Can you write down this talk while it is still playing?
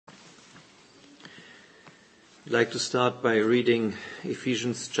I'd like to start by reading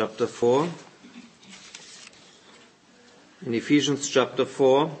Ephesians chapter 4. In Ephesians chapter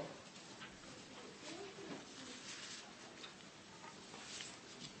 4,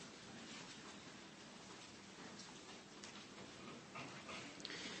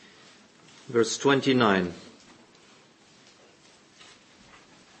 verse 29.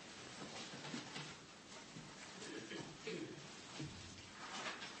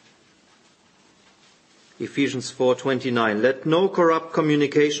 Ephesians 4:29. Let no corrupt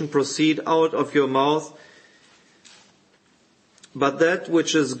communication proceed out of your mouth, but that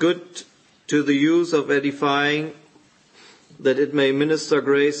which is good to the use of edifying, that it may minister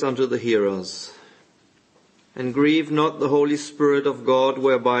grace unto the hearers. And grieve not the Holy Spirit of God,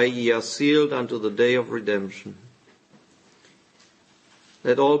 whereby ye are sealed unto the day of redemption.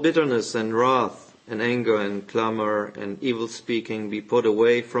 Let all bitterness and wrath and anger and clamor and evil speaking be put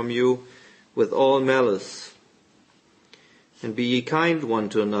away from you, with all malice. And be ye kind one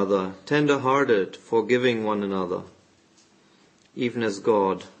to another, tender-hearted, forgiving one another, even as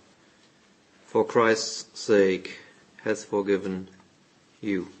God, for Christ's sake, hath forgiven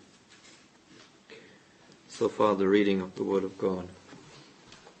you. So far the reading of the Word of God.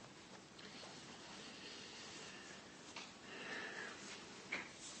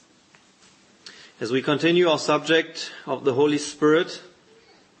 As we continue our subject of the Holy Spirit,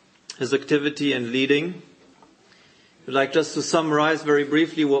 His activity and leading, I'd like just to summarize very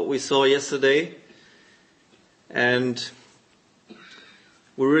briefly what we saw yesterday. And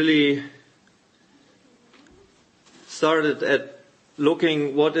we really started at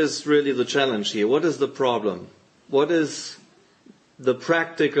looking what is really the challenge here. What is the problem? What is the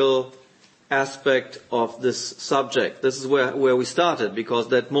practical aspect of this subject? This is where we started, because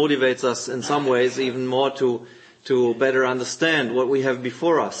that motivates us in some ways even more to better understand what we have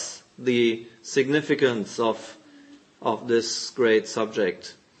before us, the significance of this great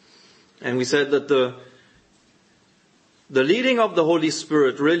subject. And we said that the leading of the Holy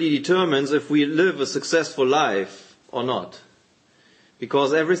Spirit really determines if we live a successful life or not,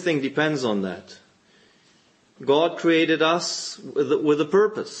 because everything depends on that. God created us with a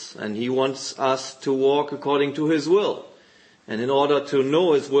purpose, and He wants us to walk according to His will. And in order to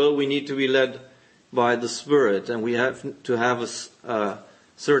know His will, we need to be led by the Spirit, and we have to have a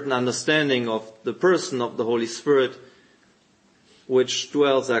certain understanding of the person of the Holy Spirit, which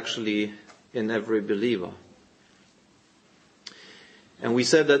dwells actually in every believer. And we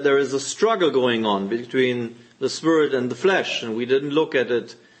said that there is a struggle going on between the Spirit and the flesh, and we didn't look at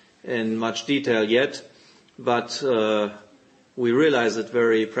it in much detail yet, but we realize it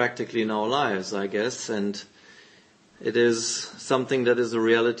very practically in our lives, I guess, and it is something that is a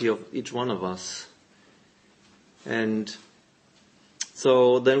reality of each one of us. And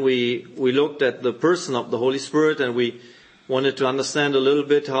so then we looked at the person of the Holy Spirit, and we wanted to understand a little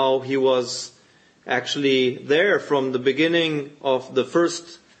bit how He was actually there from the beginning of the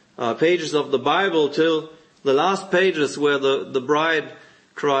first pages of the Bible till the last pages where the bride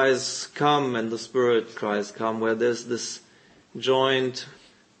cries, "Come," and the Spirit cries, "Come," where there's this joint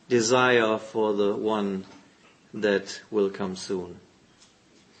desire for the one that will come soon.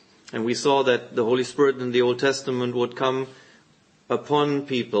 And we saw that the Holy Spirit in the Old Testament would come upon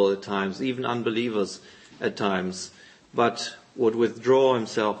people at times, even unbelievers at times, but would withdraw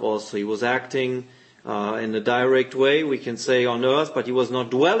Himself also. He was acting in a direct way, we can say, on earth, but He was not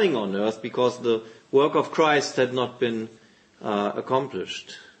dwelling on earth because the work of Christ had not been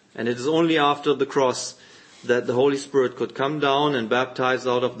accomplished. And it is only after the cross that the Holy Spirit could come down and baptize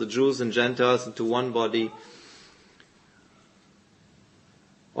out of the Jews and Gentiles into one body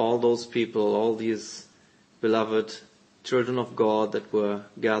all those people, all these beloved children of God that were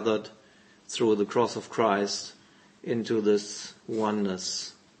gathered through the cross of Christ into this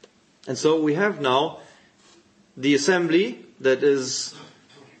oneness. And so we have now the assembly that is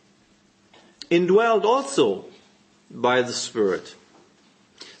indwelled also by the Spirit.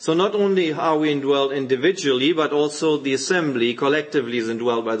 So not only are we indwelled individually, but also the assembly collectively is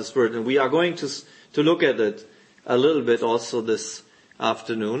indwelled by the Spirit. And we are going to look at it a little bit also this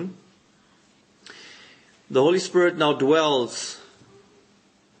afternoon. The Holy Spirit now dwells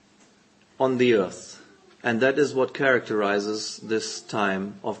on the earth, and that is what characterizes this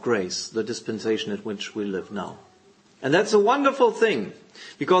time of grace, the dispensation at which we live now. And that's a wonderful thing,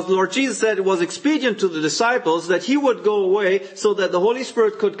 because the Lord Jesus said it was expedient to the disciples that He would go away so that the Holy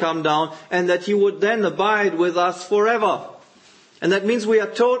Spirit could come down and that He would then abide with us forever. And that means we are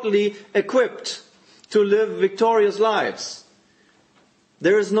totally equipped to live victorious lives.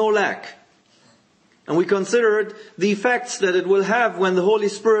 There is no lack. And we considered the effects that it will have when the Holy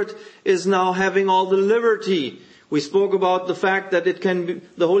Spirit is now having all the liberty. We spoke about the fact that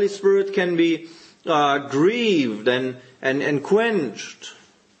the Holy Spirit can be grieved and quenched.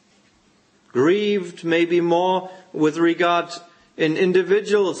 Grieved maybe more with regard in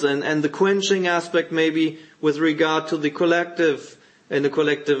individuals, and the quenching aspect maybe with regard to the collective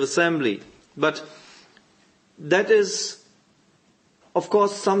assembly. But that is, of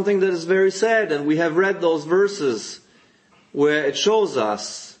course, something that is very sad, and we have read those verses where it shows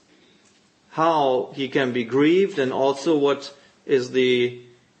us how he can be grieved, and also what is the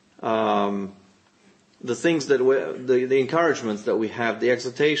things that the encouragements that we have, the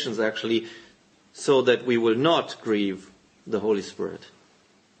exhortations actually, so that we will not grieve the Holy Spirit.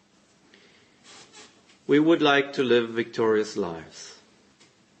 We would like to live victorious lives.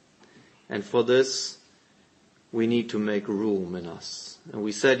 And for this, we need to make room in us. And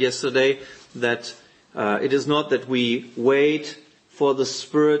we said yesterday that it is not that we wait for the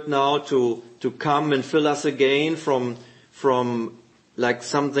Spirit now to come and fill us again from like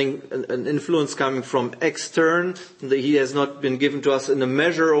something, an influence coming from extern, that he has not been given to us in a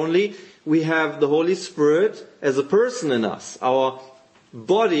measure only. We have the Holy Spirit as a person in us. Our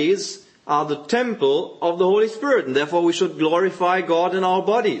bodies are the temple of the Holy Spirit, and therefore we should glorify God in our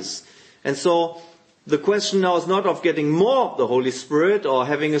bodies. And so the question now is not of getting more of the Holy Spirit or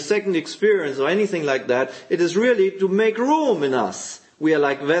having a second experience or anything like that. It is really to make room in us. We are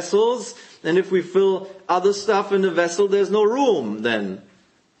like vessels, and if we fill other stuff in the vessel, there's no room then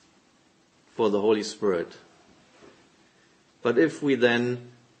for the Holy Spirit. But if we then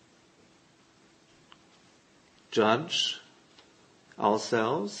judge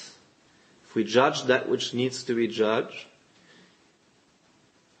ourselves, if we judge that which needs to be judged,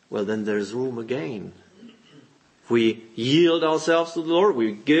 well, then there's room again. If we yield ourselves to the Lord,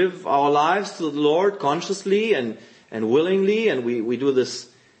 we give our lives to the Lord consciously and willingly, and we do this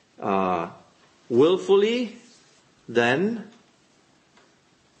willfully, then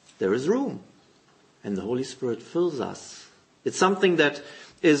there is room. And the Holy Spirit fills us. It's something that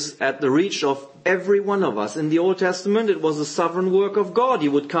is at the reach of every one of us. In the Old Testament, it was a sovereign work of God. He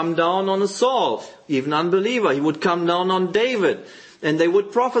would come down on a Saul, even unbeliever. He would come down on David, and they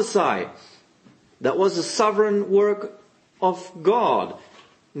would prophesy. That was a sovereign work of God.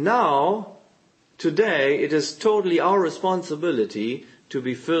 Now, today, it is totally our responsibility to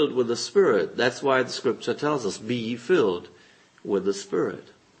be filled with the Spirit. That's why the Scripture tells us, be ye filled with the Spirit.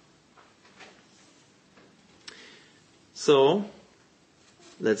 So,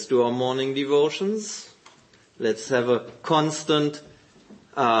 let's do our morning devotions. Let's have a constant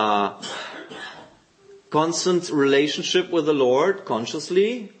relationship with the Lord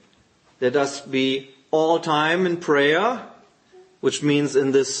consciously. Let us be all time in prayer, which means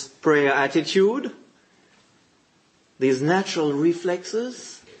in this prayer attitude, these natural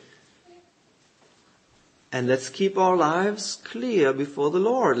reflexes. And let's keep our lives clear before the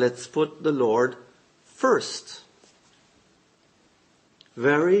Lord. Let's put the Lord first.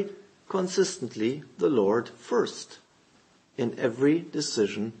 Very consistently, the Lord first in every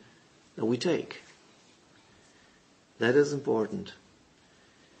decision that we take. That is important.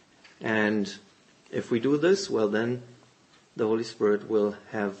 And if we do this, well then the Holy Spirit will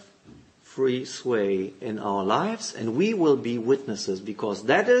have free sway in our lives, and we will be witnesses, because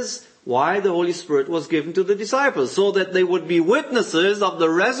that is why the Holy Spirit was given to the disciples, so that they would be witnesses of the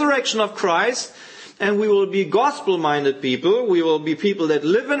resurrection of Christ. And we will be gospel-minded people. We will be people that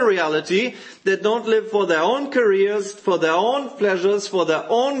live in reality, that don't live for their own careers, for their own pleasures, for their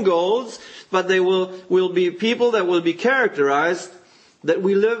own goals, but they will be people that will be characterized that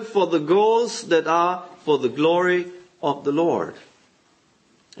we live for the goals that are for the glory of the Lord.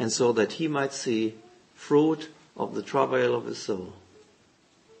 And so that he might see fruit of the travail of his soul.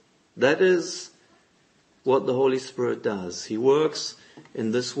 That is what the Holy Spirit does. He works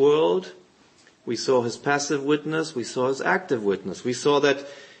in this world. We saw his passive witness. We saw his active witness. We saw that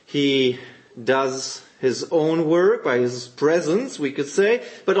he does his own work by his presence, we could say.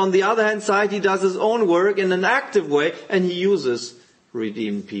 But on the other hand side, he does his own work in an active way, and he uses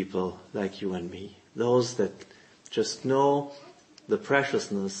redeemed people like you and me. Those that just know the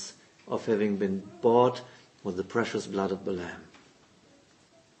preciousness of having been bought with the precious blood of the Lamb.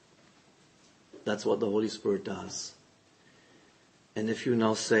 That's what the Holy Spirit does. And if you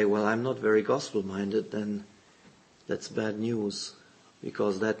now say, well, I'm not very gospel-minded, then that's bad news,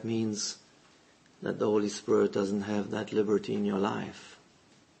 because that means that the Holy Spirit doesn't have that liberty in your life.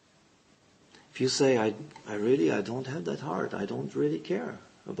 If you say, I don't have that heart, I don't really care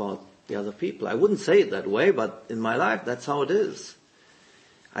about the other people. I wouldn't say it that way, but in my life, that's how it is.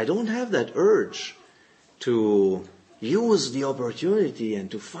 I don't have that urge to use the opportunity and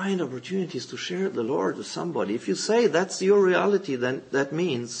to find opportunities to share the Lord with somebody. If you say that's your reality, then that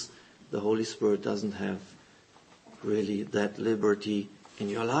means the Holy Spirit doesn't have really that liberty in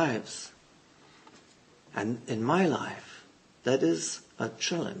your lives. And in my life, that is a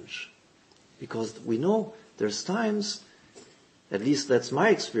challenge. Because we know there's times, at least that's my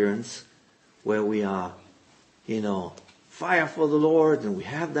experience, where we are, fire for the Lord, and we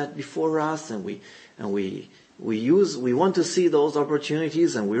have that before us, and we want to see those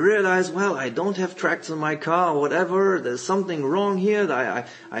opportunities, and we realize, well, I don't have tracks in my car, or whatever, there's something wrong here,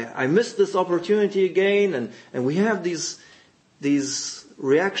 I missed this opportunity again, and we have these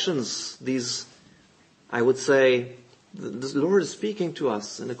reactions, I would say, the Lord is speaking to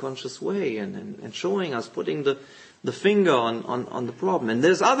us in a conscious way, and showing us, putting the finger on the problem. And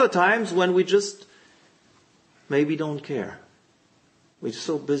there's other times when we just maybe don't care. We're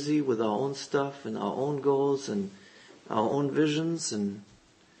so busy with our own stuff and our own goals and our own visions, and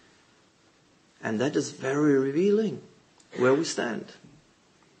that is very revealing where we stand.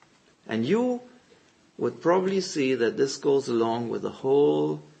 And you would probably see that this goes along with a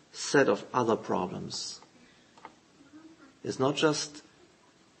whole set of other problems. It's not just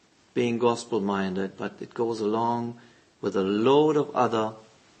being gospel-minded, but it goes along with a load of other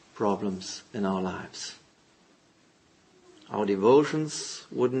problems in our lives. Our devotions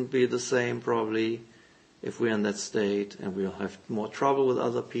wouldn't be the same probably if we're in that state, and we'll have more trouble with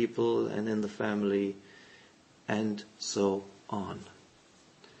other people and in the family, and so on.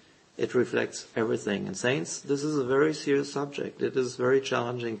 It reflects everything. And saints, this is a very serious subject. It is very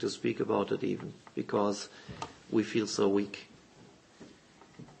challenging to speak about it even, because we feel so weak.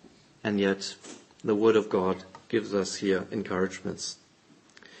 And yet, the Word of God gives us here encouragements.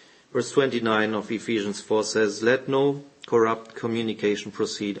 Verse 29 of Ephesians 4 says, "Let no corrupt communication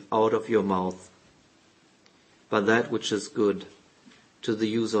proceed out of your mouth, but that which is good, to the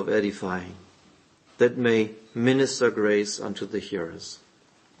use of edifying, that may minister grace unto the hearers."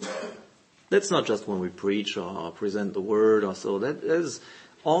 That's not just when we preach or present the Word or so. That is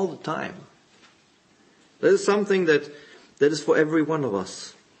all the time. That is something that is for every one of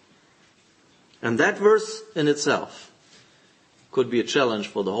us. And that verse in itself could be a challenge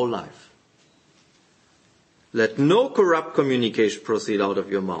for the whole life. Let no corrupt communication proceed out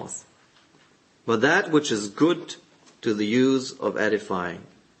of your mouth, but that which is good to the use of edifying,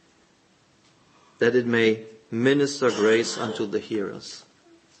 that it may minister grace unto the hearers.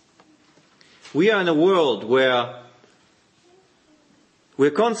 We are in a world where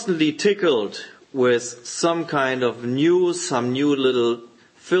we're constantly tickled with some kind of news, some new little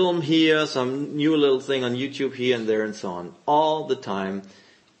film here, some new little thing on YouTube here and there and so on, all the time.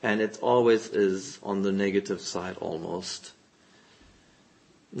 And it always is on the negative side almost.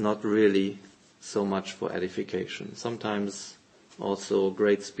 Not really so much for edification. Sometimes also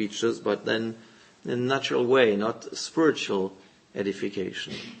great speeches, but then in a natural way, not spiritual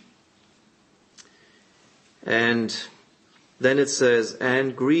edification. And then it says,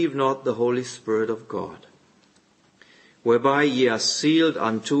 "And grieve not the Holy Spirit of God, whereby ye are sealed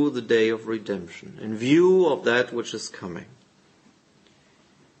unto the day of redemption," in view of that which is coming.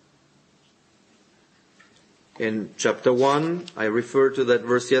 In chapter 1, I referred to that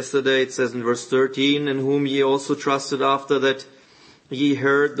verse yesterday, it says in verse 13, "In whom ye also trusted after that ye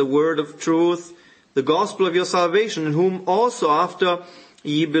heard the word of truth, the gospel of your salvation, in whom also after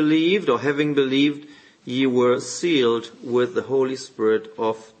ye believed," or having believed, "ye were sealed with the Holy Spirit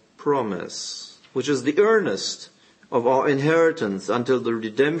of promise, which is the earnest of our inheritance until the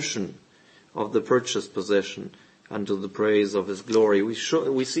redemption of the purchased possession, unto the praise of His glory."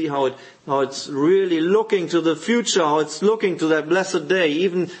 We see how it's really looking to the future, how it's looking to that blessed day,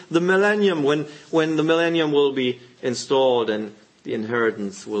 even the millennium, when the millennium will be installed and the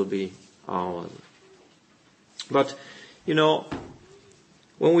inheritance will be ours. But,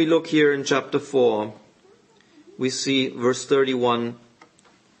 when we look here in chapter 4, we see verse 31,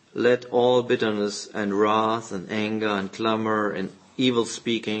 "Let all bitterness and wrath and anger and clamor and evil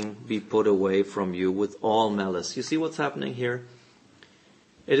speaking be put away from you with all malice." You see what's happening here?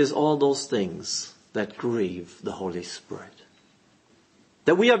 It is all those things that grieve the Holy Spirit.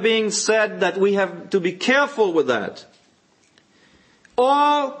 That we are being said that we have to be careful with that.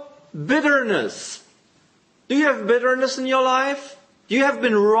 All bitterness. Do you have bitterness in your life? Do you have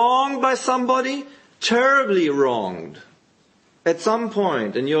been wronged by somebody? Terribly wronged at some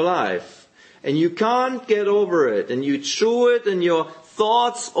point in your life, and you can't get over it, and you chew it in your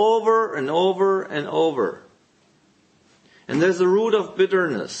thoughts over and over and over. And there's a root of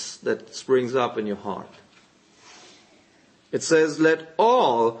bitterness that springs up in your heart. It says, "Let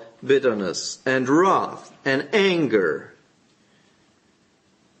all bitterness and wrath and anger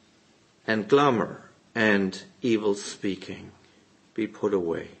and clamor and evil speaking be put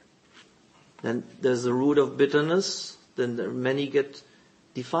away. Then there's the root of bitterness. Then many get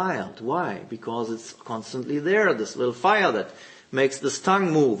defiled. Why? Because it's constantly there, this little fire that makes this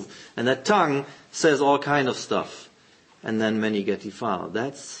tongue move. And that tongue says all kind of stuff. And then many get defiled.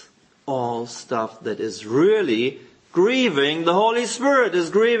 That's all stuff that is really grieving the Holy Spirit, is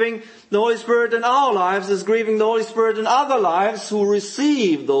grieving the Holy Spirit in our lives, is grieving the Holy Spirit in other lives who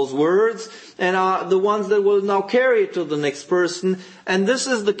receive those words and are the ones that will now carry it to the next person. And this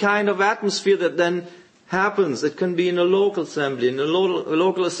is the kind of atmosphere that then happens. It can be in a local assembly. In a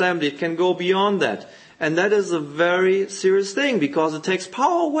local assembly, it can go beyond that. And that is a very serious thing because it takes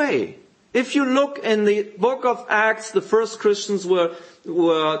power away. If you look in the book of Acts, the first Christians were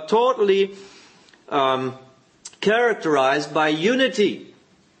totally characterized by unity.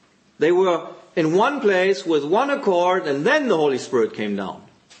 They were in one place with one accord, and then the Holy Spirit came down.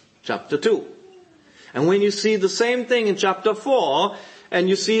 Chapter 2. And when you see the same thing in chapter 4, and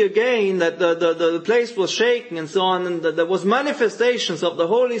you see again that the place was shaking and so on, and that there was manifestations of the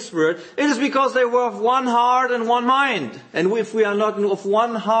Holy Spirit, it is because they were of one heart and one mind. And if we are not of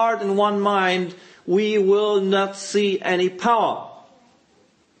one heart and one mind, we will not see any power.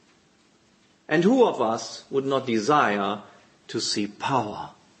 And who of us would not desire to see power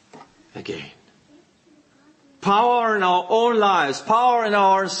again? Power in our own lives, power in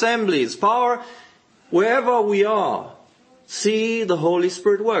our assemblies, power wherever we are. See the Holy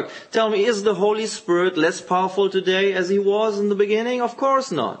Spirit work. Tell me, is the Holy Spirit less powerful today as He was in the beginning? Of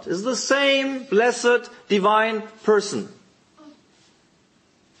course not. It's the same blessed divine person.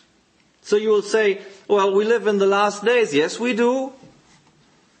 So you will say, well, we live in the last days. Yes, we do.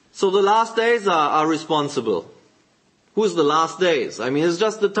 So the last days are responsible. Who's the last days? I mean, it's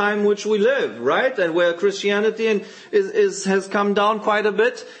just the time which we live, right? And where Christianity has come down quite a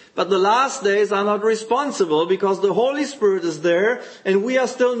bit. But the last days are not responsible because the Holy Spirit is there and we are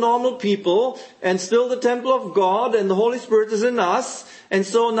still normal people and still the temple of God and the Holy Spirit is in us. And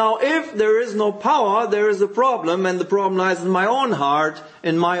so now if there is no power, there is a problem, and the problem lies in my own heart,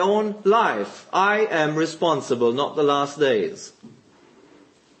 in my own life. I am responsible, not the last days.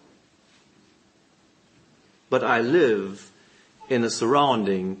 But I live in a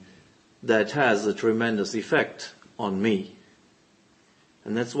surrounding that has a tremendous effect on me.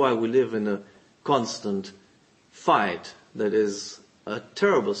 And that's why we live in a constant fight that is a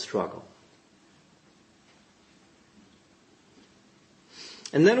terrible struggle.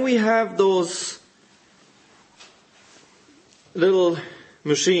 And then we have those little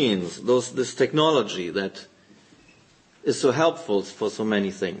machines, this technology that is so helpful for so many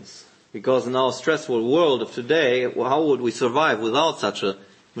things. Because in our stressful world of today, how would we survive without such a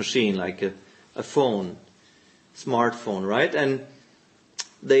machine like a phone, smartphone, right? And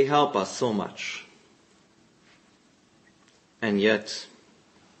they help us so much. And yet,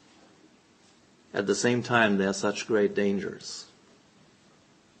 at the same time, they are such great dangers.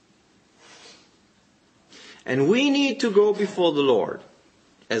 And we need to go before the Lord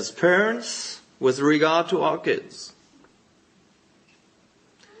as parents with regard to our kids.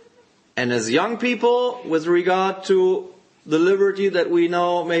 And as young people with regard to the liberty that we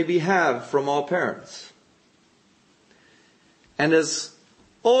now maybe have from our parents. And as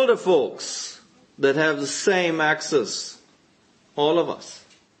older folks that have the same access, all of us,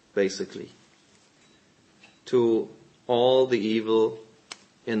 basically, to all the evil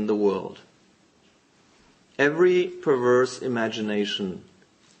in the world. Every perverse imagination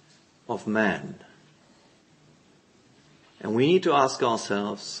of man. And we need to ask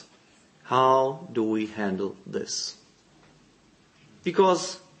ourselves, how do we handle this?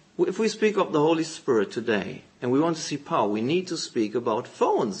 Because if we speak of the Holy Spirit today, and we want to see power, we need to speak about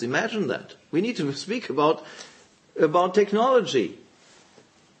phones. Imagine that. We need to speak about technology.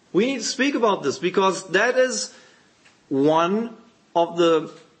 We need to speak about this because that is one of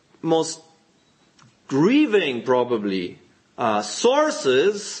the most grieving, probably,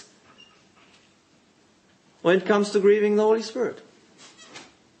 sources when it comes to grieving the Holy Spirit.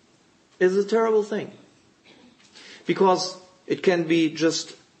 It's a terrible thing. Because it can be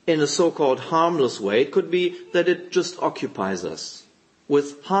just in a so-called harmless way. It could be that it just occupies us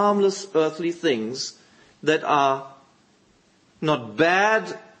with harmless earthly things that are not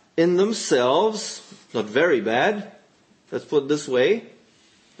bad in themselves, not very bad. Let's put it this way.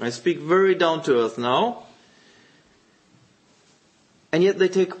 I speak very down to earth now. And yet they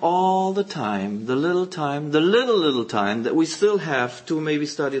take all the time, the little time that we still have to maybe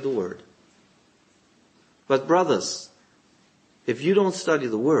study the Word. But brothers, if you don't study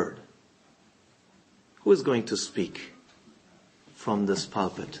the Word, who is going to speak from this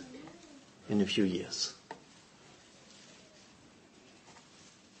pulpit in a few years?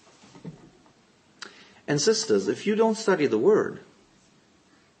 And sisters, if you don't study the Word,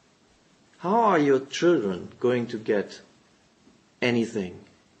 how are your children going to get anything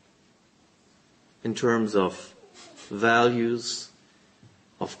in terms of values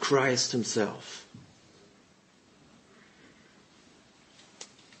of Christ Himself?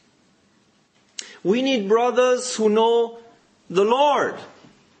 We need brothers who know the Lord.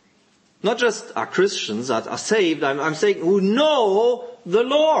 Not just are Christians, are saved, I'm saying who know the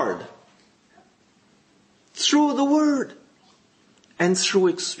Lord. Through the Word and through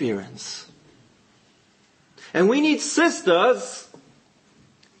experience. And we need sisters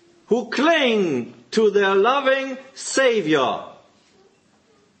who cling to their loving Savior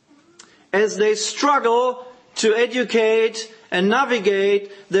as they struggle to educate and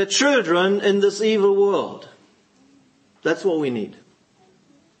navigate their children in this evil world. That's what we need.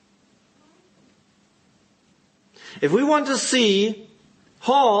 If we want to see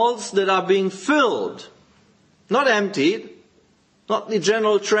halls that are being filled, not emptied, not the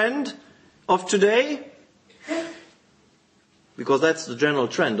general trend of today, because that's the general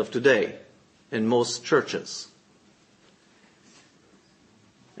trend of today in most churches.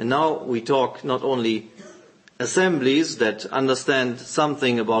 And now we talk not only assemblies that understand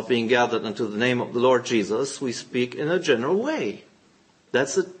something about being gathered unto the name of the Lord Jesus, we speak in a general way.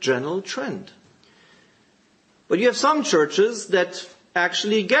 That's a general trend. But you have some churches that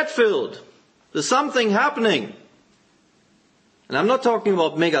actually get filled. There's something happening. And I'm not talking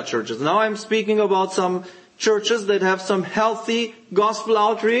about mega churches. Now I'm speaking about some churches that have some healthy gospel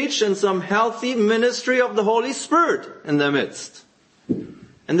outreach and some healthy ministry of the Holy Spirit in their midst.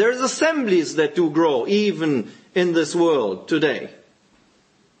 And there's assemblies that do grow even in this world today.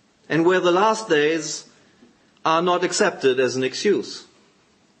 And where the last days are not accepted as an excuse.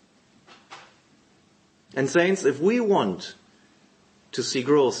 And saints, if we want to see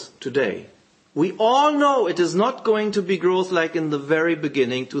growth today, we all know it is not going to be growth like in the very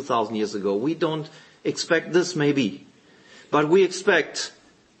beginning 2,000 years ago. We don't expect this maybe. But we expect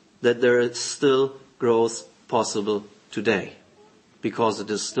that there is still growth possible today. Because it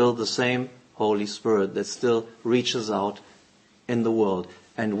is still the same Holy Spirit that still reaches out in the world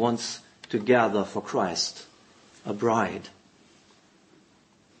and wants to gather for Christ a bride.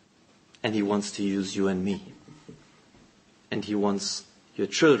 And He wants to use you and me. And He wants your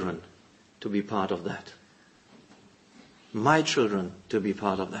children to be part of that. My children to be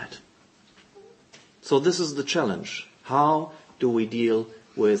part of that. So this is the challenge. How do we deal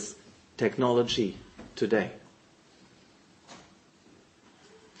with technology today?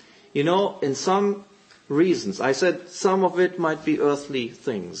 You know, in some reasons, I said some of it might be earthly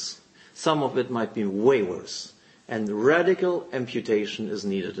things. Some of it might be way worse. And radical amputation is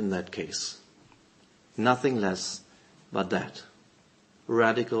needed in that case. Nothing less but that.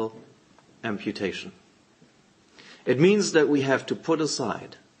 Radical amputation. It means that we have to put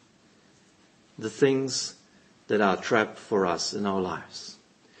aside the things that are a trap for us in our lives.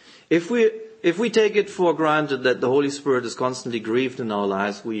 If we take it for granted that the Holy Spirit is constantly grieved in our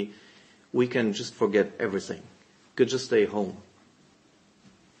lives, we can just forget everything. Could just stay home.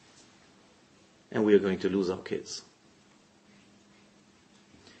 And we are going to lose our kids.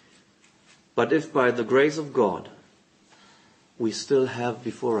 But if by the grace of God, we still have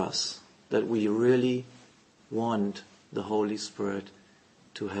before us that we really want the Holy Spirit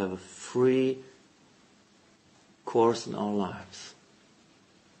to have a free course in our lives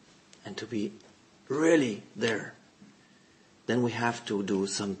and to be really there, then we have to do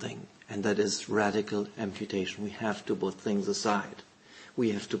something, and that is radical amputation. We have to put things aside.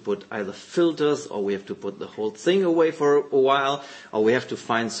 We have to put either filters, or we have to put the whole thing away for a while, or we have to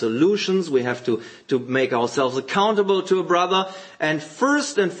find solutions. We have to make ourselves accountable to a brother. And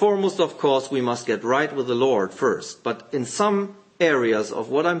first and foremost, of course, we must get right with the Lord first. But in some areas of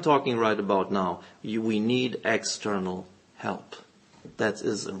what I'm talking right about now, we need external help. That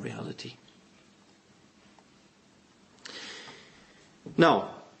is a reality. Now,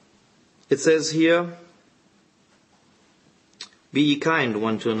 it says here, be ye kind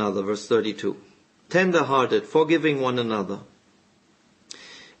one to another, verse 32. Tender-hearted, forgiving one another.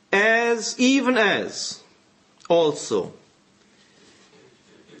 Even as also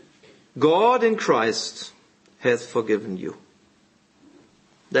God in Christ hath forgiven you.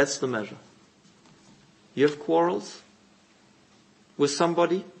 That's the measure. You have quarrels with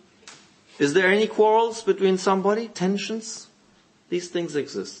somebody? Is there any quarrels between somebody? Tensions? These things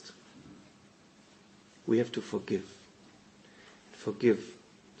exist. We have to forgive. forgive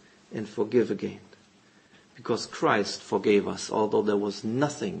and forgive again. Because Christ forgave us, although there was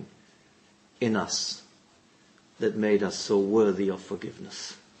nothing in us that made us so worthy of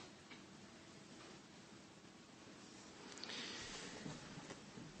forgiveness.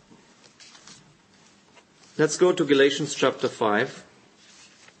 Let's go to Galatians chapter 5,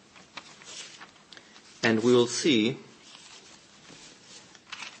 and we will see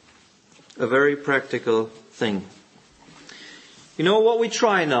a very practical thing. You know what we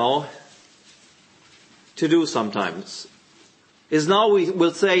try now to do sometimes is now we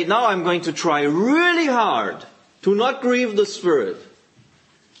will say, now I'm going to try really hard to not grieve the Spirit.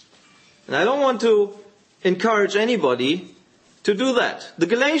 And I don't want to encourage anybody to do that. The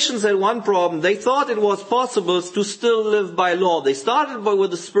Galatians had one problem. They thought it was possible to still live by law. They started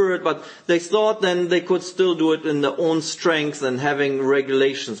with the Spirit, but they thought then they could still do it in their own strength and having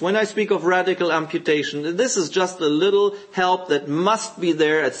regulations. When I speak of radical amputation, this is just a little help that must be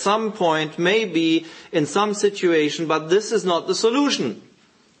there at some point, maybe in some situation, but this is not the solution.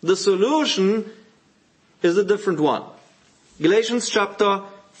 The solution is a different one. Galatians chapter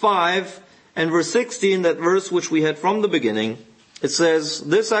 5 and verse 16, that verse which we had from the beginning, it says,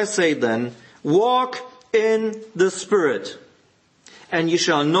 "This I say then, walk in the Spirit, and ye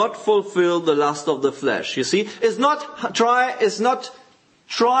shall not fulfill the lust of the flesh." You see, it's not trying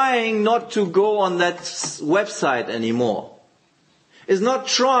not to go on that website anymore. It's not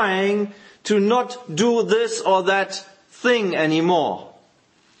trying to not do this or that thing anymore.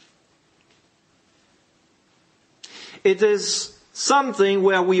 It is something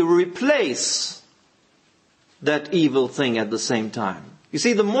where we replace that evil thing at the same time. You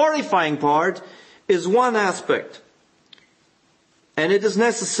see, the mortifying part is one aspect, and it is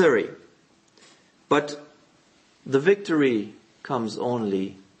necessary. But the victory comes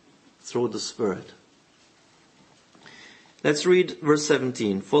only through the Spirit. Let's read verse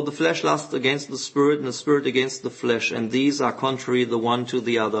 17. "For the flesh lusts against the Spirit, and the Spirit against the flesh, and these are contrary the one to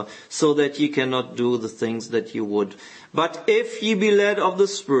the other, so that ye cannot do the things that ye would. But if ye be led of the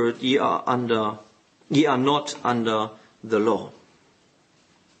Spirit, ye are not under the law."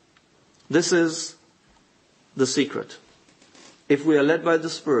 This is the secret. If we are led by the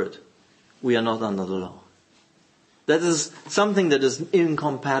Spirit, we are not under the law. That is something that is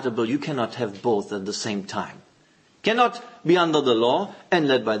incompatible. You cannot have both at the same time. Cannot be under the law and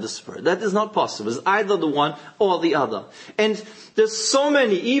led by the Spirit. That is not possible. It's either the one or the other. And there's so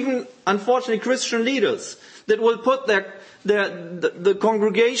many, even unfortunately Christian leaders, that will put the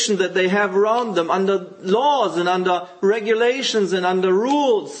congregation that they have around them under laws and under regulations and under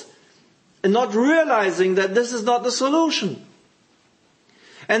rules, and not realizing that this is not the solution.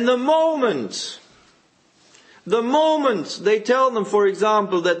 And the moment they tell them, for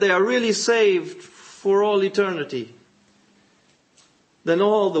example, that they are really saved for all eternity, then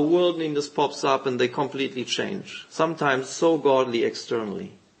all the worldliness pops up and they completely change. Sometimes so godly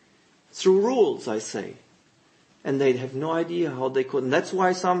externally. Through rules, I say. And they have no idea how they could. And that's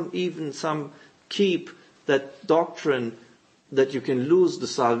why some keep that doctrine that you can lose the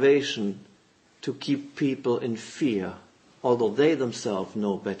salvation to keep people in fear, although they themselves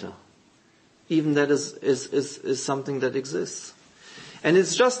know better. Even that is something that exists. And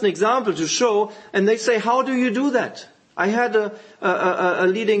it's just an example to show, and they say, how do you do that? I had a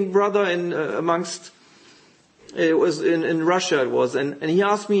leading brother amongst, it was in Russia it was, and he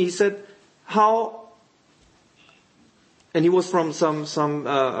asked me, he said, how, and he was from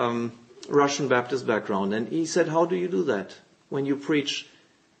some Russian Baptist background, and he said, how do you do that when you preach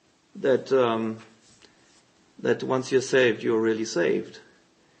that once you're saved, you're really saved?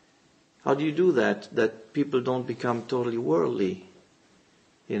 How do you do that people don't become totally worldly?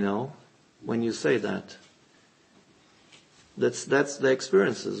 You know, when you say that. That's the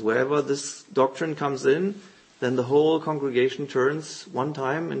experiences. Wherever this doctrine comes in, then the whole congregation turns one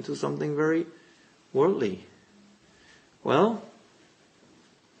time into something very worldly. Well,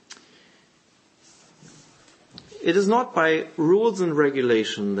 it is not by rules and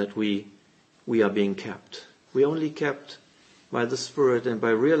regulation that we are being kept. We are only kept by the Spirit and by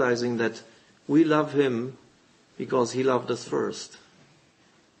realizing that we love Him because He loved us first.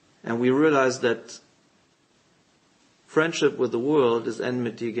 And we realize that friendship with the world is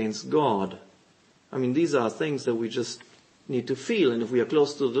enmity against God. I mean, these are things that we just need to feel. And if we are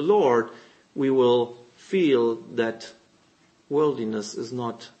close to the Lord, we will feel that worldliness is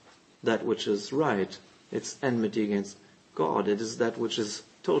not that which is right. It's enmity against God. It is that which is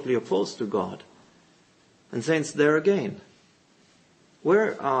totally opposed to God. And saints, there again,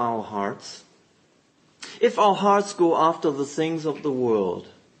 where are our hearts? If our hearts go after the things of the world,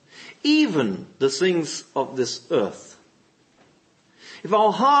 even the things of this earth, If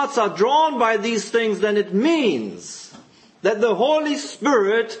our hearts are drawn by these things, then it means that the Holy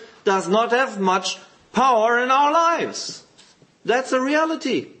Spirit does not have much power in our lives. That's a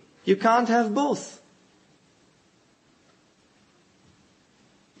reality. You can't have both.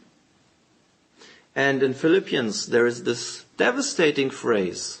 And in Philippians, there is this devastating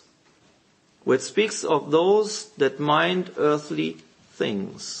phrase which speaks of those that mind earthly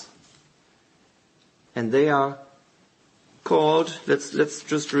things. And they are called, let's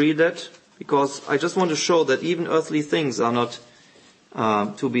just read that, because I just want to show that even earthly things are not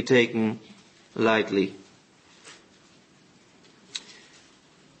to be taken lightly.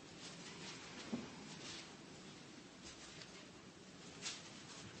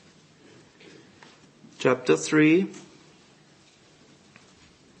 Chapter 3.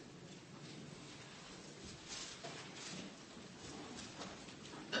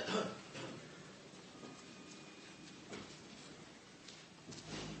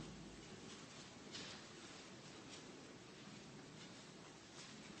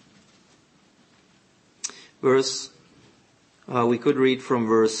 We could read from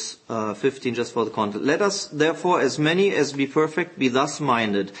verse 15 just for the context. Let us therefore, as many as be perfect, be thus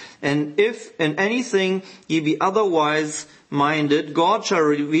minded. And if in anything ye be otherwise minded, God shall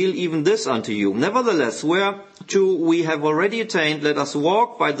reveal even this unto you. Nevertheless, whereto we have already attained, let us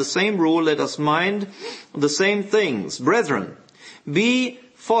walk by the same rule, let us mind the same things. Brethren, be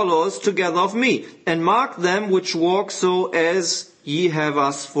followers together of me, and mark them which walk so as ye have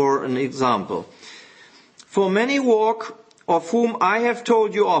us for an example. For many walk, of whom I have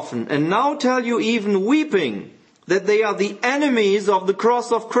told you often, and now tell you even weeping, that they are the enemies of the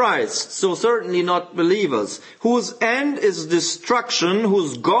cross of Christ, so certainly not believers, whose end is destruction,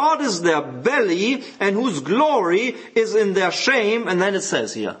 whose God is their belly, and whose glory is in their shame. And then it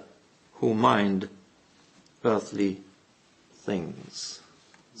says here, who mind earthly things.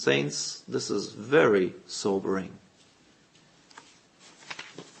 Saints, this is very sobering.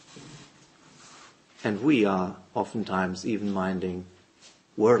 And we are oftentimes even minding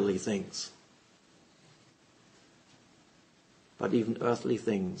worldly things. But even earthly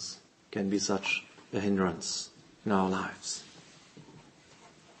things can be such a hindrance in our lives.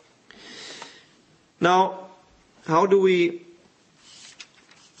 Now, how do we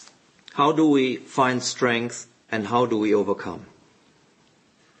find strength and how do we overcome?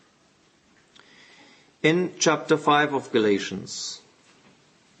 In chapter 5 of Galatians,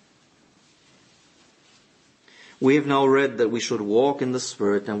 we have now read that we should walk in the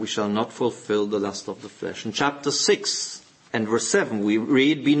Spirit and we shall not fulfill the lust of the flesh. In chapter 6 and verse 7 we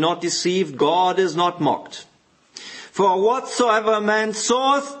read, be not deceived, God is not mocked. For whatsoever a man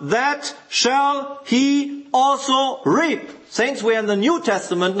soweth, that shall he also reap. Saints, we are in the New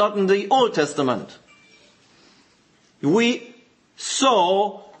Testament, not in the Old Testament. We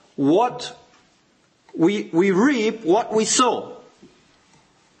sow what we reap what we sow.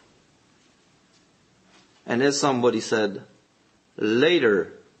 And as somebody said,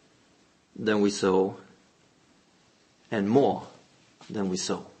 later than we sow and more than we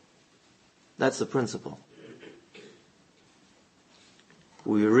sow. That's the principle.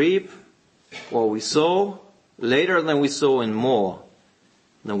 We reap what we sow later than we sow and more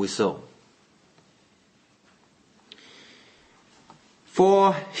than we sow.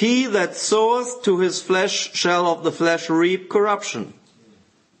 For he that soweth to his flesh shall of the flesh reap corruption.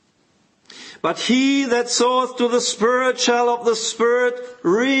 But he that soweth to the Spirit shall of the Spirit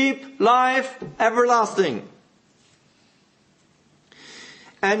reap life everlasting.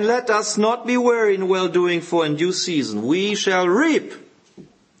 And let us not be weary in well-doing, for in due season we shall reap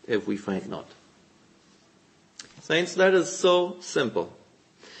if we faint not. Saints, that is so simple.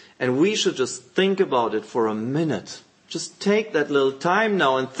 And we should just think about it for a minute. Just take that little time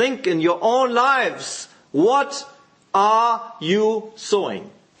now and think in your own lives. What are you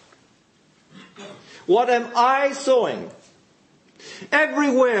sowing? What am I sowing?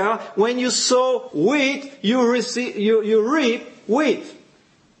 Everywhere, when you sow wheat, you reap wheat.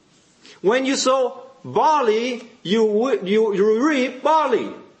 When you sow barley, you reap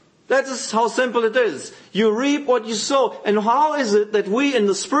barley. That is how simple it is. You reap what you sow. And how is it that we in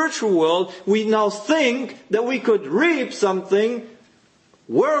the spiritual world, we now think that we could reap something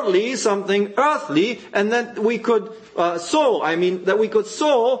worldly, something earthly, and that we could that we could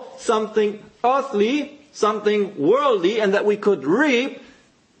sow something earthly, something worldly, and that we could reap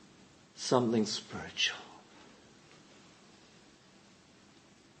something spiritual.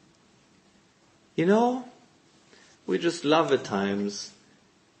 You know, we just love at times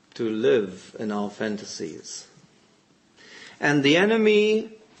to live in our fantasies. And the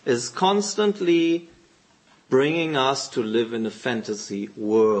enemy is constantly bringing us to live in a fantasy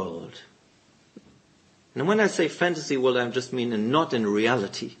world. And when I say fantasy world, I just mean not in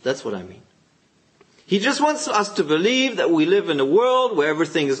reality. That's what I mean. He just wants us to believe that we live in a world where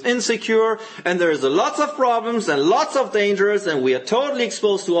everything is insecure and there is lots of problems and lots of dangers and we are totally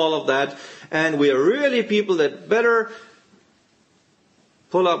exposed to all of that, and we are really people that better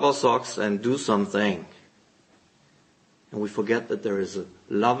pull up our socks and do something. And we forget that there is a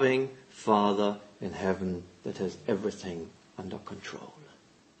loving Father in heaven that has everything under control.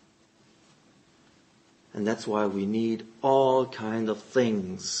 And that's why we need all kinds of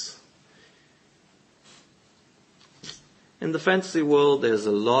things. In the fantasy world, there's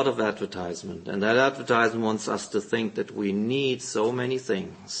a lot of advertisement, and that advertisement wants us to think that we need so many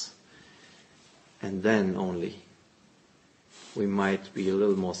things, and then only we might be a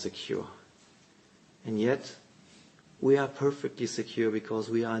little more secure. And yet, we are perfectly secure because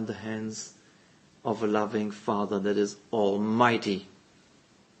we are in the hands of a loving Father that is almighty,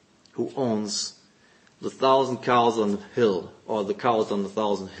 who owns the 1,000 cows on the hill, or the cows on the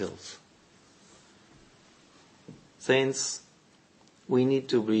 1,000 hills. Saints, we need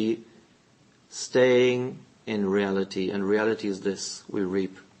to be staying in reality, and reality is this: we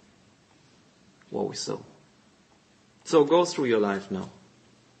reap what we sow. So go through your life now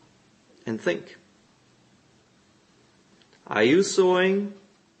and think. Are you sowing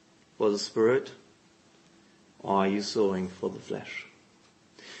for the Spirit, or are you sowing for the flesh?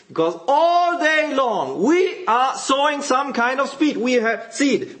 Because all day long we are sowing some kind of seed. We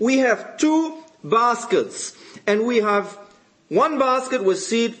have 2 baskets. And we have one basket with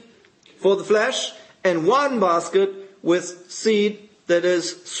seed for the flesh and one basket with seed that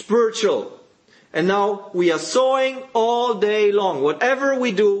is spiritual. And now we are sowing all day long. Whatever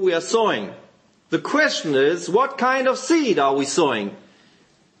we do, we are sowing. The question is, what kind of seed are we sowing?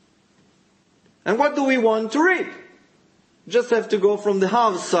 And what do we want to reap? You just have to go from the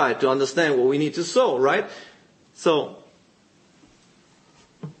harvest side to understand what we need to sow, right? So,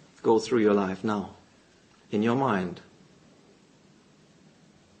 go through your life now. In your mind.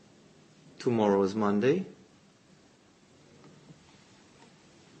 Tomorrow is Monday.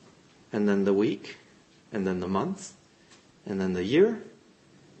 And then the week. And then the month. And then the year.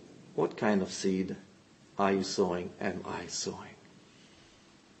 What kind of seed are you sowing? Am I sowing?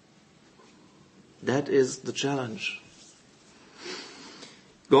 That is the challenge.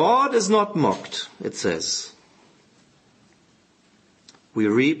 God is not mocked, it says. We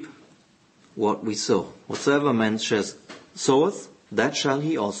reap what we sow. Whatsoever man soweth, that shall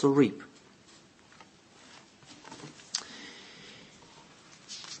he also reap.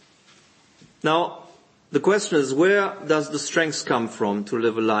 Now, the question is, where does the strength come from to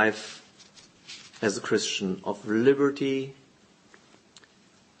live a life as a Christian of liberty,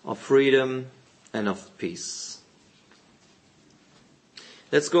 of freedom, and of peace?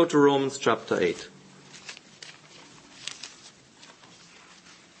 Let's go to Romans chapter 8.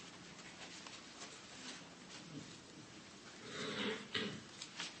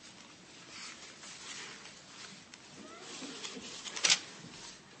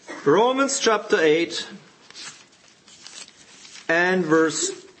 Romans chapter 8 and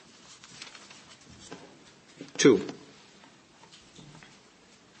verse 2.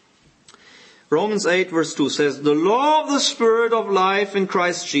 Romans 8 verse 2 says, "The law of the Spirit of life in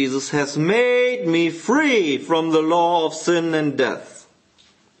Christ Jesus has made me free from the law of sin and death."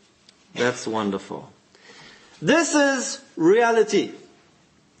 That's wonderful. This is reality.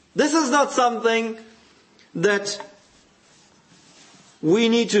 This is not something that we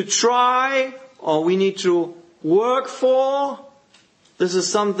need to try or we need to work for. This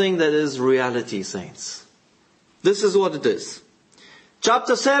is something that is reality, saints. This is what it is.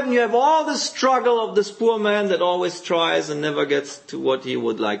 Chapter 7, you have all the struggle of this poor man that always tries and never gets to what he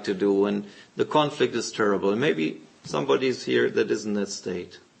would like to do. And the conflict is terrible. And maybe somebody's here that is in that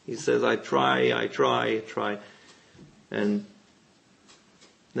state. He says, I try, and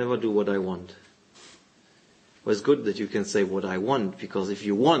never do what I want. Well, it's good that you can say what I want, because if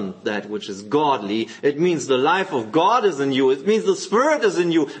you want that which is godly, it means the life of God is in you. It means the Spirit is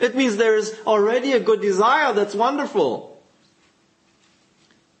in you. It means there is already a good desire. That's wonderful.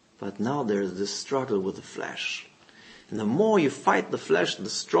 But now there is this struggle with the flesh. And the more you fight the flesh, the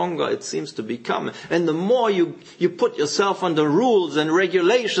stronger it seems to become. And the more you put yourself under rules and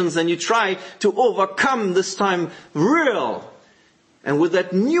regulations and you try to overcome this time real. And with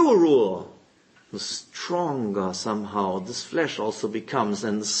that new rule, the stronger somehow this flesh also becomes,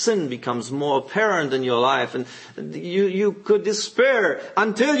 and the sin becomes more apparent in your life, and you could despair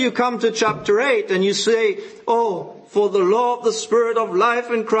until you come to chapter 8 and you say, oh, for the law of the Spirit of life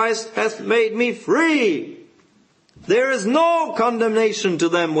in Christ hath made me free There is no condemnation to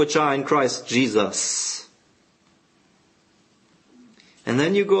them which are in Christ Jesus. And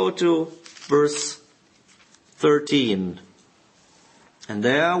then you go to verse 13. And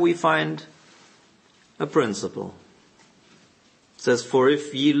there we find a principle. It says, for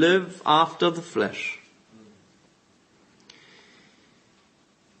if ye live after the flesh,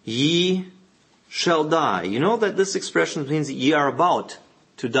 ye shall die. You know that this expression means ye are about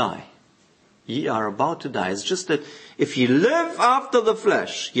to die. Ye are about to die. It's just that if ye live after the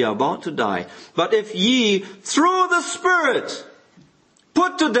flesh, ye are about to die. But if ye through the Spirit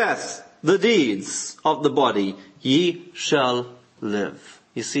put to death the deeds of the body, ye shall live.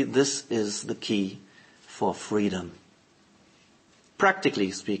 You see, this is the key for freedom.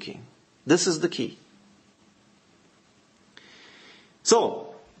 Practically speaking, this is the key. So,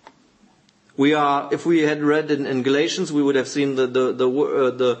 if we had read in Galatians, we would have seen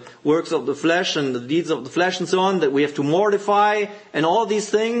the works of the flesh and the deeds of the flesh and so on, that we have to mortify and all these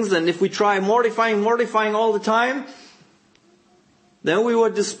things. And if we try mortifying all the time, then we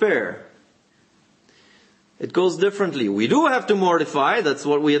would despair. It goes differently. We do have to mortify, that's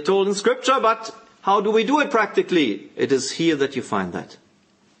what we are told in Scripture, but how do we do it practically? It is here that you find that.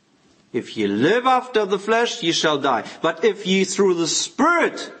 If ye live after the flesh, ye shall die. But if ye through the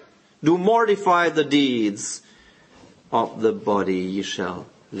Spirit do mortify the deeds of the body, ye shall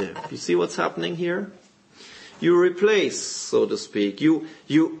live. You see what's happening here? You replace, so to speak.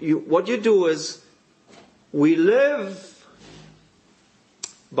 What you do is, we live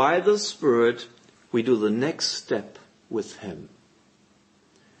by the Spirit, we do the next step with Him.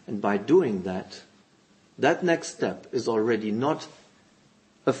 And by doing that, that next step is already not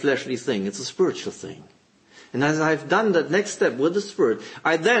a fleshly thing, it's a spiritual thing. And as I've done that next step with the Spirit,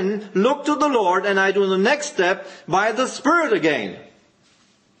 I then look to the Lord and I do the next step by the Spirit again.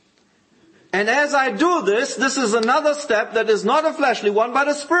 And as I do this is another step that is not a fleshly one, but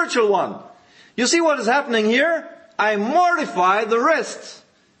a spiritual one. You see what is happening here? I mortify the rest.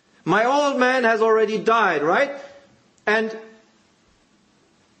 My old man has already died, right? And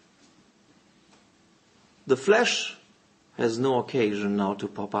the flesh has no occasion now to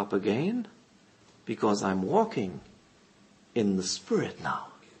pop up again, because I'm walking in the Spirit now.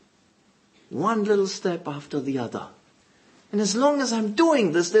 One little step after the other. And as long as I'm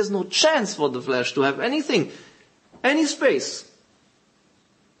doing this, there's no chance for the flesh to have anything, any space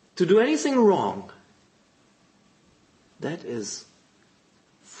to do anything wrong. That is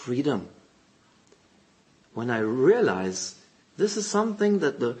freedom. When I realize this is something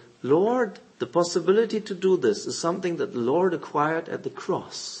that the Lord, the possibility to do this is something that the Lord acquired at the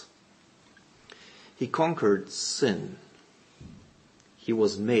cross. He conquered sin. He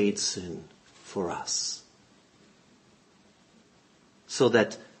was made sin for us. So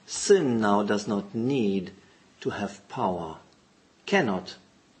that sin now does not need to have power. Cannot.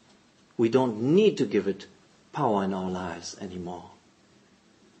 We don't need to give it power in our lives anymore.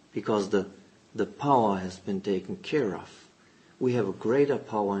 Because the power has been taken care of. We have a greater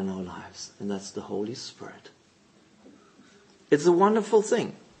power in our lives, and that's the Holy Spirit. It's a wonderful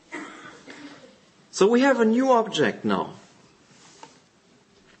thing. So we have a new object now.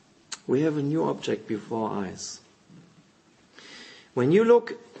 We have a new object before our eyes. When you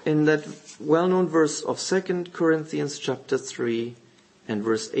look in that well-known verse of 2 Corinthians chapter 3 and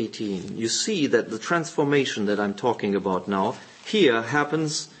verse 18, you see that the transformation that I'm talking about now here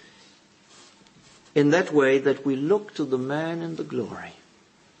happens in that way that we look to the man in the glory.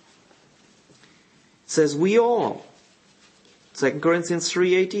 It says, we all, 2 Corinthians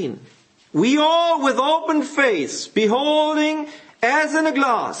 3:18, we all with open face, beholding as in a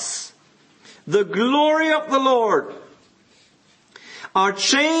glass the glory of the Lord, are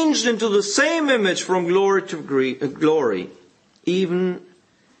changed into the same image from glory to glory, even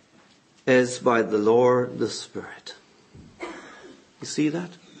as by the Lord the Spirit. You see that?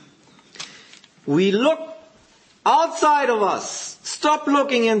 We look outside of us. Stop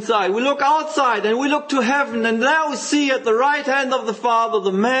looking inside. We look outside and we look to heaven, and now we see at the right hand of the Father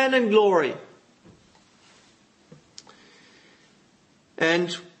the man in glory.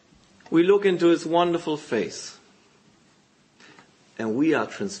 And we look into his wonderful face. And we are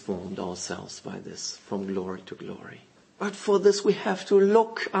transformed ourselves by this, from glory to glory. But for this we have to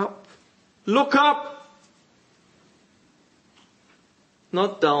look up. Look up!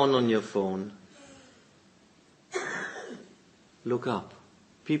 Not down on your phone. Look up.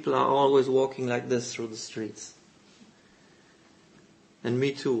 People are always walking like this through the streets. And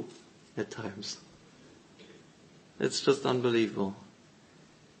me too, at times. It's just unbelievable.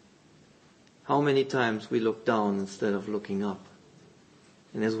 How many times we look down instead of looking up.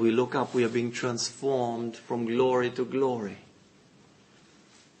 And as we look up, we are being transformed from glory to glory.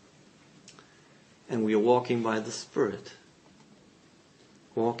 And we are walking by the Spirit.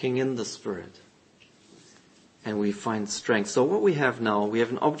 Walking in the Spirit. And we find strength. So what we have now, we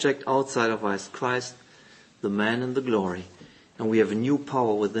have an object outside of us, Christ, the man in the glory. And we have a new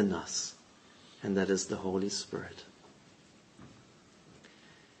power within us. And that is the Holy Spirit.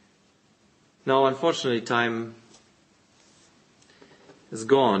 Now, unfortunately, time is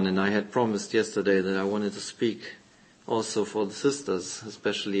gone, and I had promised yesterday that I wanted to speak also for the sisters,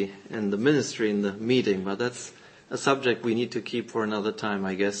 especially in the ministry, in the meeting, but that's a subject we need to keep for another time,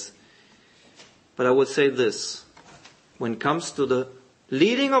 I guess. But I would say this, when it comes to the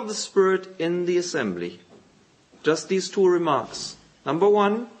leading of the Spirit in the assembly, just these two remarks. Number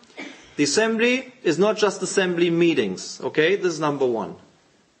one, the assembly is not just assembly meetings, okay? This is number one.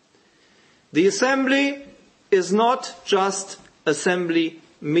 The assembly is not just assembly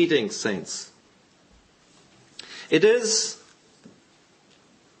meetings, saints. It is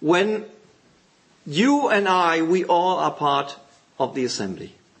when you and I, we all are part of the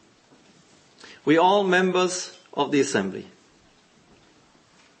assembly. We are all members of the assembly.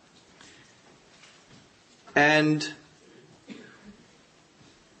 And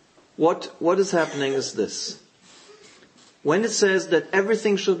what is happening is this. When it says that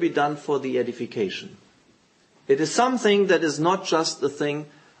everything should be done for the edification, it is something that is not just the thing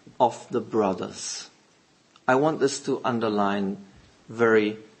of the brothers. I want this to underline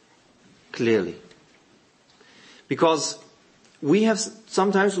very clearly. Because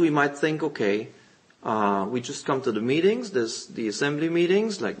sometimes we might think, okay, we just come to the meetings, there's the assembly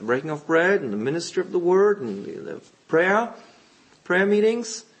meetings, like breaking of bread and the ministry of the word and the prayer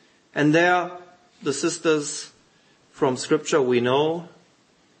meetings, and there the sisters from Scripture we know,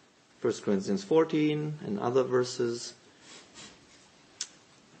 1 Corinthians 14 and other verses,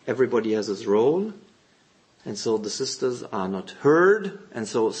 everybody has his role, and so the sisters are not heard, and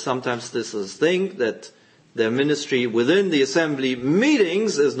so sometimes sisters think that their ministry within the assembly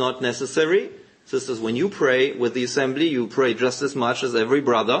meetings is not necessary. Sisters, when you pray with the assembly, you pray just as much as every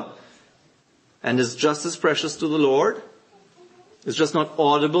brother, and is just as precious to the Lord. It's just not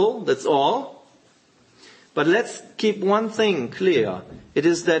audible, that's all. But let's keep one thing clear. It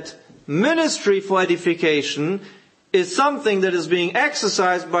is that ministry for edification is something that is being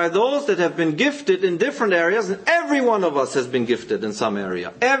exercised by those that have been gifted in different areas, and every one of us has been gifted in some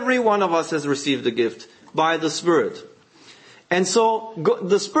area. Every one of us has received a gift by the Spirit. And so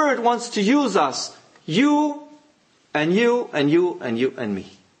the Spirit wants to use us, you and you and you and you and me.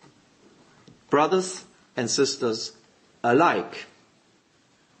 Brothers and sisters alike.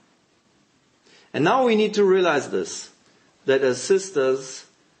 And now we need to realize this, that as sisters,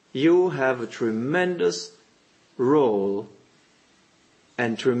 you have a tremendous role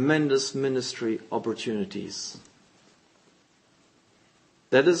and tremendous ministry opportunities.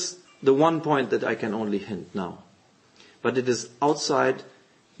 That is the one point that I can only hint now. But it is outside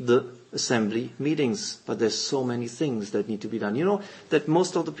the assembly meetings. But there's so many things that need to be done. You know that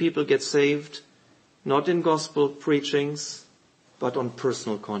most of the people get saved not in gospel preachings, but on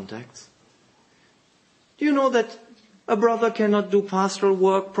personal contacts. Do you know that a brother cannot do pastoral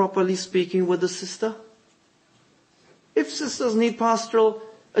work, properly speaking, with a sister? If sisters need pastoral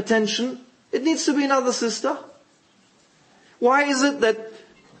attention, it needs to be another sister. Why is it that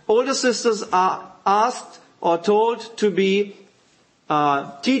older sisters are asked or told to be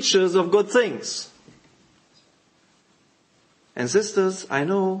teachers of good things? And sisters, I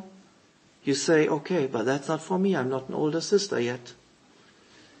know you say, okay, but that's not for me. I'm not an older sister yet.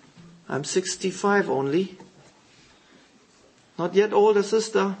 I'm 65 only. Not yet older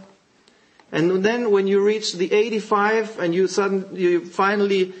sister. And then when you reach the 85 and you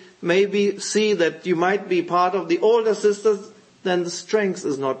finally maybe see that you might be part of the older sisters, then the strength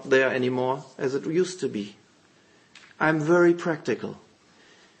is not there anymore as it used to be. I'm very practical.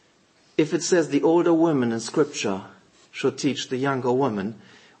 If it says the older women in Scripture should teach the younger women,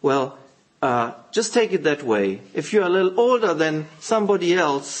 well, just take it that way. If you're a little older than somebody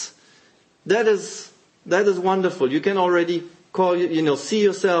else, that is wonderful. You can already see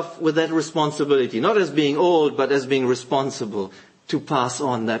yourself with that responsibility, not as being old, but as being responsible to pass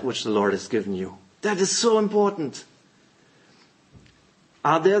on that which the Lord has given you. That is so important.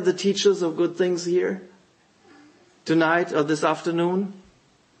 Are there the teachers of good things here tonight or this afternoon?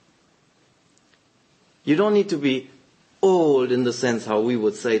 You don't need to be old in the sense how we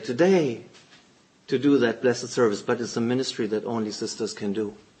would say today to do that blessed service, but it's a ministry that only sisters can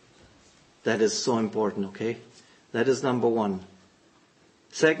do. That is so important, okay? That is number one.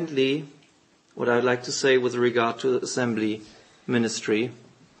 Secondly, what I'd like to say with regard to the assembly ministry,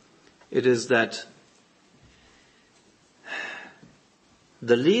 it is that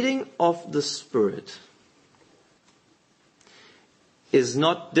the leading of the Spirit is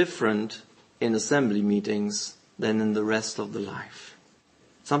not different in assembly meetings than in the rest of the life.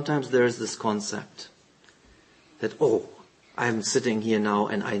 Sometimes there is this concept that, I'm sitting here now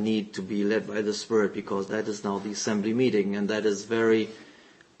and I need to be led by the Spirit because that is now the assembly meeting and that is very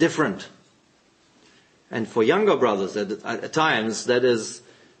different. And for younger brothers at times it is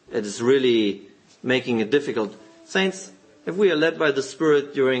really making it difficult. Saints, if we are led by the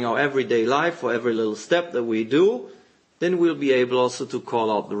Spirit during our everyday life for every little step that we do, then we'll be able also to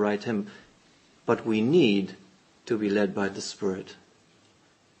call out the right hymn. But we need to be led by the Spirit.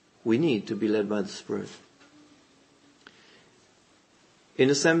 We need to be led by the Spirit. In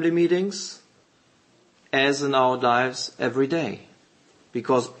assembly meetings, as in our lives every day.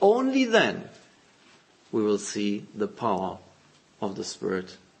 Because only then we will see the power of the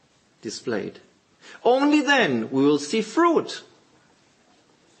Spirit displayed. Only then we will see fruit.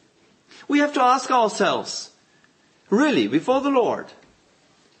 We have to ask ourselves, really, before the Lord,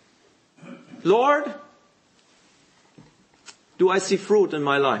 Lord, do I see fruit in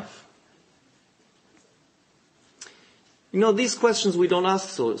my life? These questions we don't ask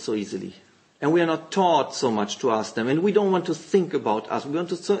so easily. And we are not taught so much to ask them. And we don't want to think about us. We want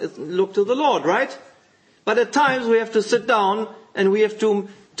to look to the Lord, right? But at times we have to sit down and we have to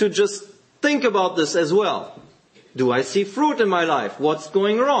just think about this as well. Do I see fruit in my life? What's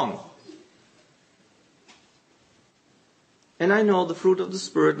going wrong? And I know the fruit of the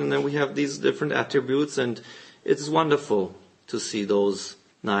Spirit, and then we have these different attributes, and it's wonderful to see those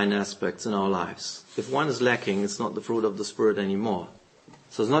 9 aspects in our lives. If one is lacking, it's not the fruit of the Spirit anymore.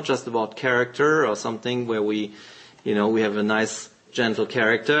 So it's not just about character or something where we have a nice, gentle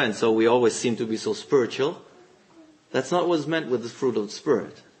character, and so we always seem to be so spiritual. That's not what's meant with the fruit of the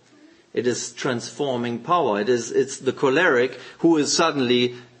Spirit. It is transforming power. It's the choleric who is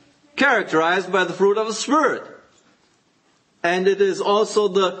suddenly characterized by the fruit of the Spirit. And it is also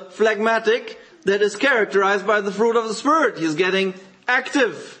the phlegmatic that is characterized by the fruit of the Spirit. He's getting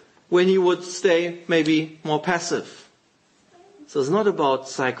active when he would stay maybe more passive. So it's not about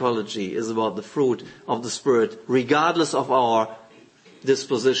psychology, it's about the fruit of the Spirit, regardless of our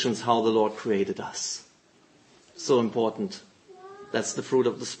dispositions, how the Lord created us. So important. That's the fruit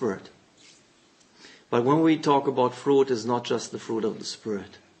of the Spirit. But when we talk about fruit, it's not just the fruit of the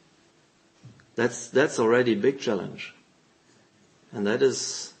Spirit. That's already a big challenge. And that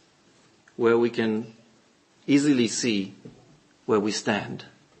is where we can easily see where we stand.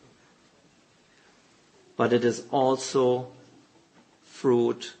 But it is also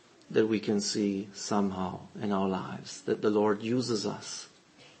fruit that we can see somehow in our lives, that the Lord uses us.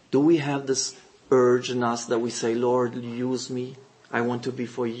 Do we have this urge in us that we say, Lord, use me. I want to be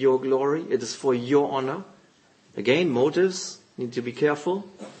for your glory. It is for your honor. Again, motives need to be careful.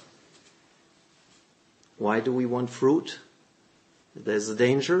 Why do we want fruit? There's a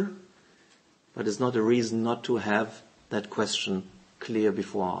danger, but it's not a reason not to have that question clear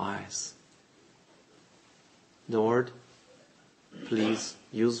before our eyes. Lord, please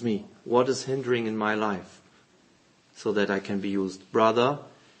use me. What is hindering in my life so that I can be used? Brother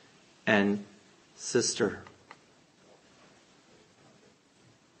and sister.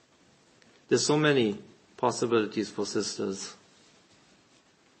 There's so many possibilities for sisters.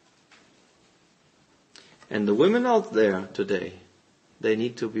 And the women out there today, they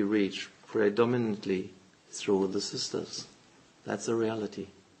need to be reached predominantly through the sisters. That's a reality.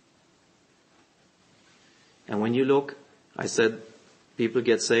 And when you look, I said people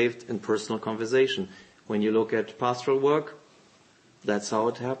get saved in personal conversation. When you look at pastoral work, that's how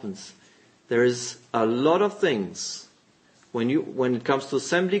it happens. There is a lot of things. When it comes to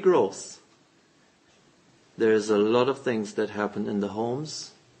assembly growth, there is a lot of things that happen in the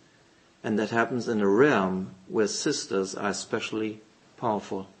homes, and that happens in a realm where sisters are especially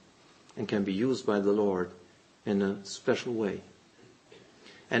powerful and can be used by the Lord in a special way.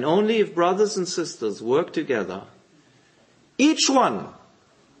 And only if brothers and sisters work together, each one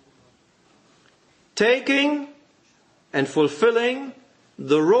taking and fulfilling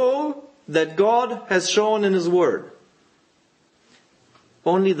the role that God has shown in His Word,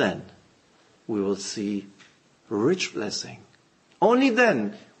 only then we will see rich blessing. Only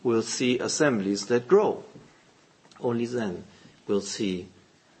then we'll see assemblies that grow. Only then we'll see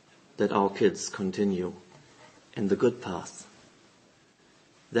that our kids continue in the good path.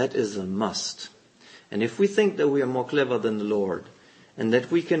 That is a must. And if we think that we are more clever than the Lord, and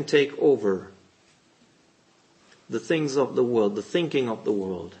that we can take over the things of the world, the thinking of the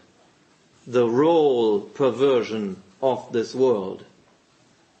world, the role perversion of this world.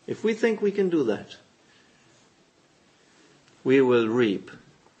 If we think we can do that, we will reap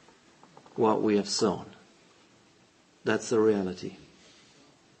what we have sown. That's the reality.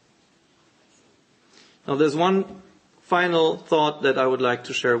 Now there's one final thought that I would like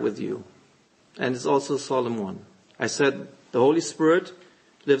to share with you. And it's also a solemn one. I said the Holy Spirit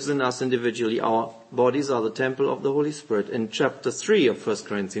lives in us individually. Our bodies are the temple of the Holy Spirit. In chapter 3 of 1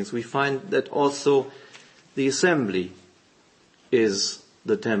 Corinthians, we find that also the assembly is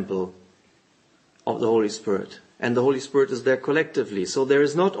the temple of the Holy Spirit. And the Holy Spirit is there collectively. So there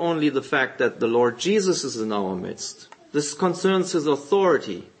is not only the fact that the Lord Jesus is in our midst. This concerns His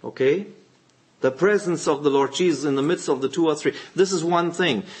authority, okay? The presence of the Lord Jesus in the midst of the two or three. This is one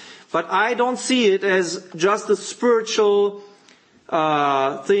thing. But I don't see it as just a spiritual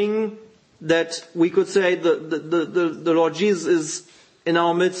thing that we could say the Lord Jesus is in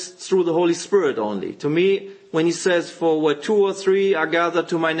our midst through the Holy Spirit only. To me, when He says, for where two or three are gathered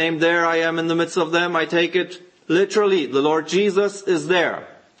to my name, there I am in the midst of them, I take it literally. The Lord Jesus is there.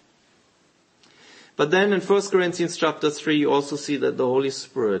 But then in 1 Corinthians chapter 3, you also see that the Holy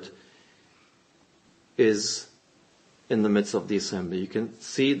Spirit is in the midst of the assembly. You can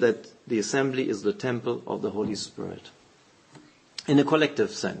see that the assembly is the temple of the Holy Spirit in a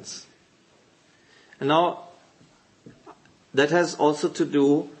collective sense. And now, that has also to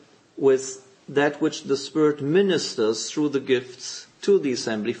do with that which the Spirit ministers through the gifts to the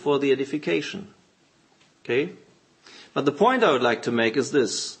assembly for the edification. Okay? But the point I would like to make is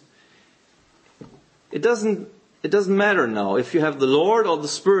this. It doesn't matter now if you have the Lord or the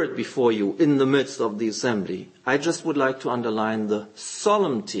Spirit before you in the midst of the assembly. I just would like to underline the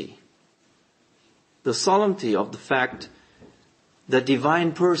solemnity of the fact that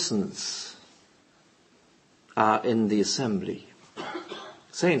divine persons are in the assembly.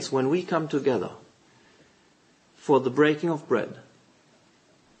 Saints, when we come together for the breaking of bread,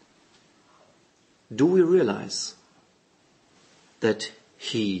 do we realize that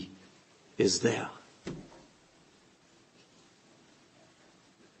He is there?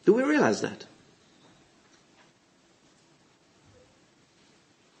 Do we realize that?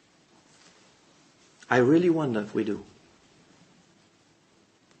 I really wonder if we do.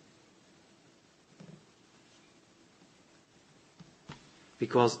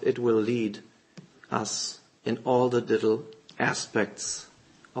 Because it will lead us in all the little aspects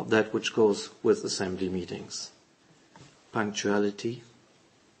of that which goes with assembly meetings. Punctuality.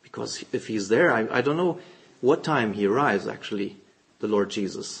 Because if He's there, I don't know what time He arrives actually, the Lord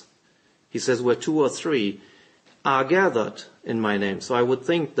Jesus. He says where two or three are gathered in my name. So I would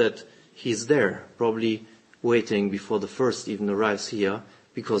think that He's there, probably waiting before the first even arrives here,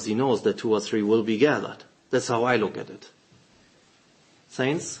 because He knows that two or three will be gathered. That's how I look at it.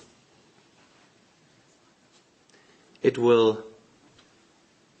 Saints, it will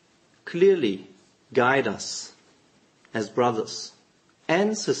clearly guide us as brothers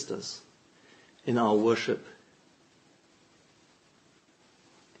and sisters in our worship.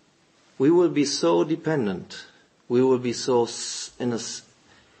 We will be so dependent. We will be so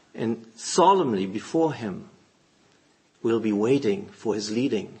and solemnly before Him. We'll be waiting for His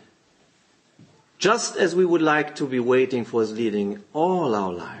leading. Just as we would like to be waiting for His leading all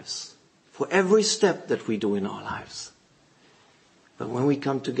our lives. For every step that we do in our lives. But when we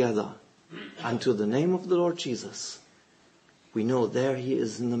come together unto the name of the Lord Jesus, we know there He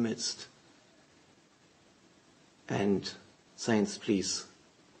is in the midst. And saints, please,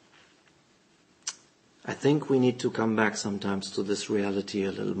 I think we need to come back sometimes to this reality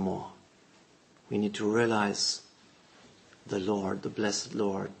a little more. We need to realize the Lord, the blessed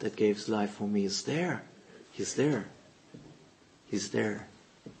Lord that gave life for me is there. He's there. He's there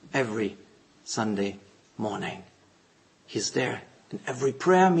every Sunday morning. He's there in every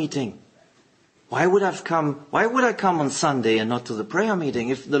prayer meeting. Why would I come on Sunday and not to the prayer meeting?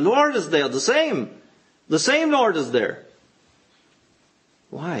 If the Lord is there, the same Lord is there.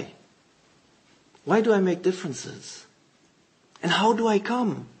 Why? Why do I make differences? And how do I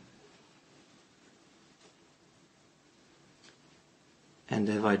come? And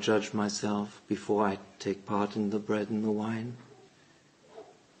have I judged myself before I take part in the bread and the wine?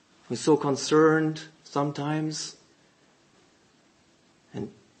 We're so concerned sometimes,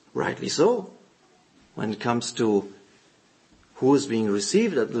 and rightly so, when it comes to who is being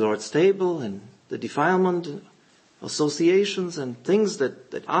received at the Lord's table and the defilement, associations and things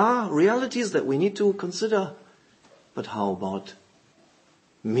that are realities that we need to consider. But how about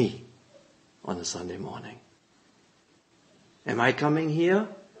me on a Sunday morning? Am I coming here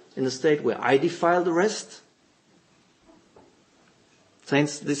in a state where I defile the rest?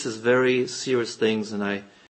 Saints, this is very serious things, and I